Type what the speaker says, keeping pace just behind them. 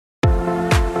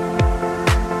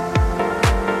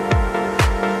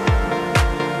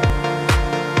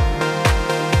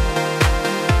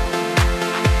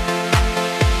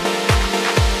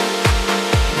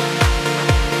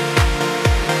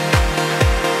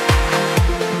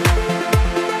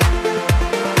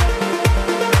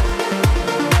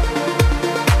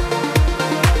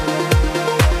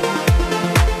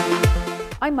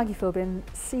Philbin,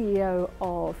 CEO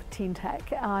of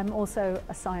TeenTech. I'm also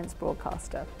a science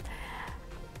broadcaster.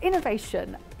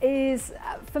 Innovation is,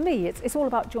 for me, it's all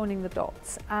about joining the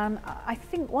dots. And I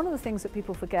think one of the things that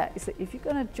people forget is that if you're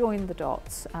going to join the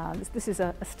dots, this is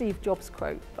a Steve Jobs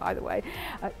quote, by the way,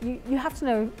 you have to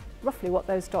know roughly what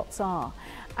those dots are.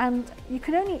 And you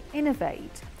can only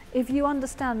innovate if you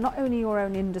understand not only your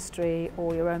own industry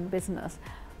or your own business,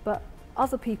 but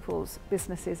other people's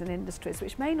businesses and industries,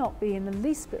 which may not be in the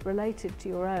least bit related to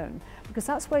your own, because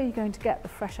that's where you're going to get the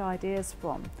fresh ideas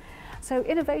from. So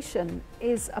innovation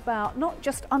is about not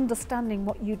just understanding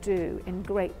what you do in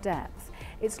great depth,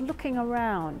 it's looking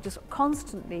around, just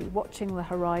constantly watching the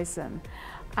horizon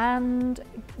and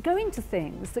going to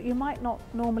things that you might not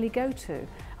normally go to.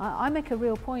 I make a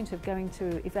real point of going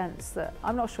to events that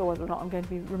I'm not sure whether or not I'm going to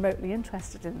be remotely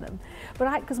interested in them,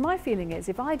 but because my feeling is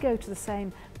if I go to the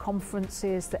same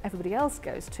conferences that everybody else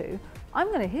goes to, I'm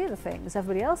going to hear the things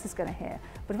everybody else is going to hear.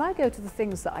 But if I go to the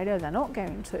things that I know they're not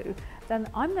going to, then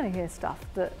I'm going to hear stuff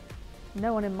that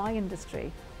no one in my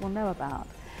industry will know about.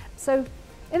 So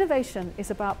innovation is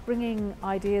about bringing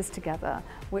ideas together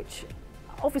which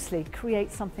obviously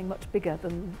create something much bigger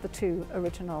than the two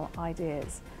original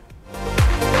ideas.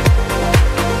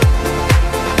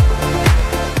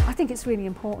 I think it's really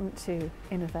important to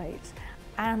innovate,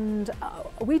 and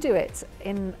we do it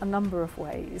in a number of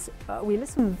ways. We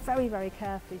listen very, very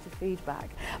carefully to feedback,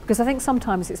 because I think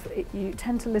sometimes you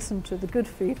tend to listen to the good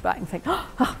feedback and think,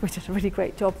 oh, we did a really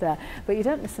great job there, but you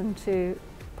don't listen to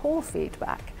poor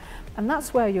feedback, and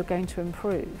that's where you're going to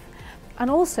improve. And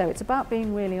also it's about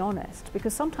being really honest,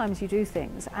 because sometimes you do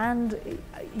things and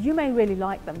you may really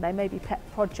like them. They may be pet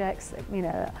projects, you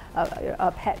know,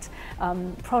 a pet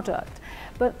product.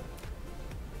 But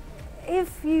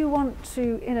if you want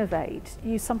to innovate,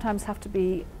 you sometimes have to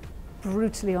be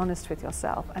brutally honest with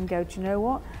yourself and go, do you know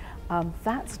what?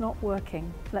 That's not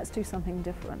working. Let's do something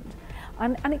different.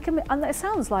 And it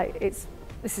sounds like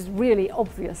this is really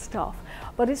obvious stuff,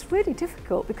 but it's really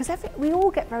difficult because we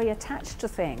all get very attached to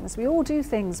things. We all do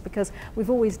things because we've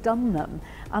always done them,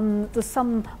 and there's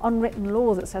some unwritten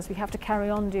law that says we have to carry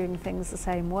on doing things the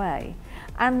same way.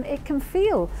 And it can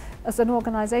feel, as an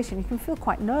organisation, you can feel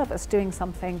quite nervous doing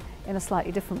something in a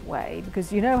slightly different way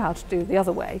because you know how to do the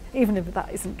other way, even if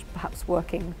that isn't perhaps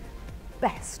working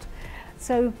best.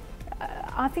 So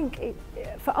I think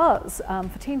for us,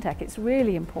 for TeenTech, it's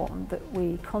really important that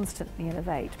we constantly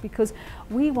innovate, because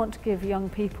we want to give young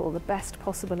people the best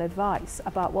possible advice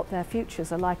about what their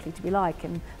futures are likely to be like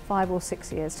in 5 or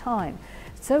 6 years' time.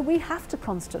 So we have to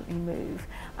constantly move.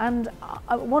 And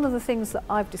one of the things that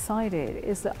I've decided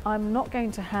is that I'm not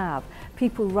going to have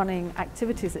people running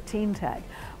activities at TeenTech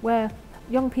where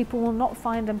young people will not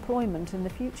find employment in the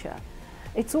future.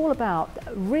 It's all about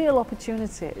real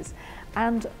opportunities,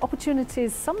 and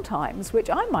opportunities sometimes which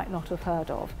I might not have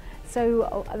heard of.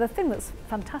 So the thing that's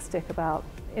fantastic about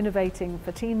innovating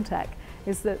for TeenTech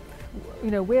is that,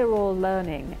 you know, we're all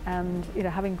learning and, you know,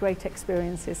 having great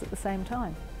experiences at the same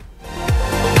time.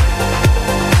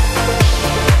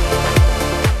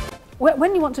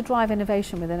 When you want to drive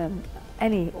innovation within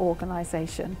any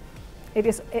organisation,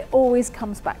 it always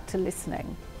comes back to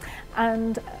listening.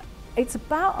 And it's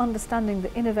about understanding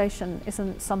that innovation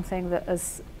isn't something that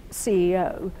as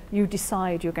CEO you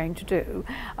decide you're going to do.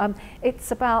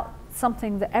 It's about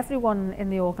something that everyone in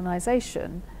the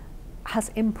organisation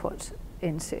has input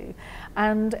into.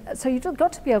 And so you've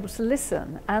got to be able to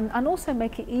listen and also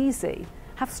make it easy.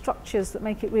 Have structures that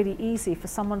make it really easy for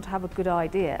someone to have a good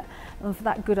idea and for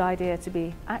that good idea to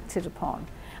be acted upon.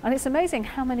 And it's amazing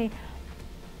how many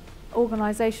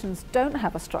organisations don't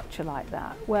have a structure like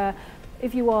that, where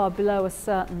if you are below a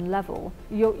certain level,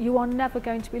 you are never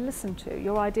going to be listened to.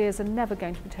 Your ideas are never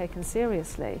going to be taken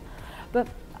seriously. But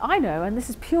I know, and this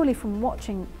is purely from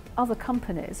watching other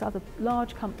companies, other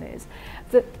large companies,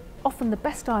 that often the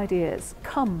best ideas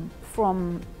come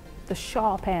from the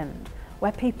sharp end,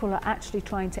 where people are actually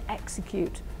trying to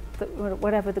execute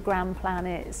whatever the grand plan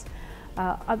is.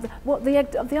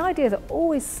 The idea that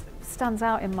always stands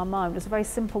out in my mind was a very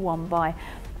simple one by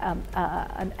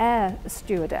an air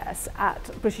stewardess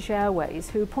at British Airways,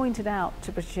 who pointed out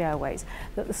to British Airways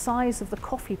that the size of the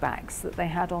coffee bags that they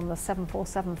had on the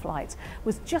 747 flights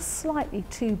was just slightly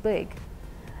too big.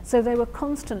 So they were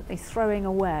constantly throwing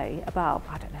away about,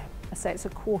 I don't know, let's say it's a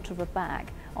quarter of a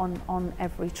bag on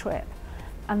every trip.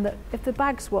 And that if the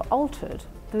bags were altered,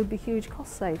 there would be huge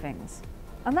cost savings.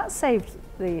 And that saved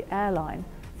the airline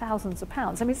thousands of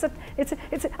pounds. I mean,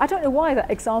 I don't know why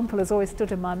that example has always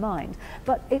stood in my mind,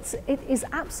 but it is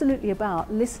absolutely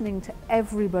about listening to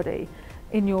everybody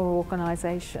in your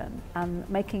organisation and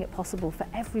making it possible for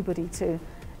everybody to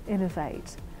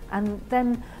innovate. And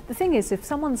then the thing is, if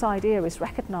someone's idea is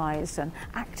recognised and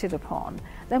acted upon,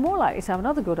 they're more likely to have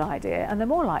another good idea, and they're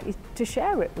more likely to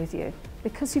share it with you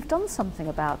because you've done something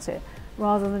about it,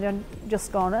 rather than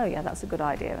just gone, oh yeah, that's a good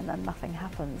idea, and then nothing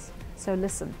happens. So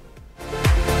listen.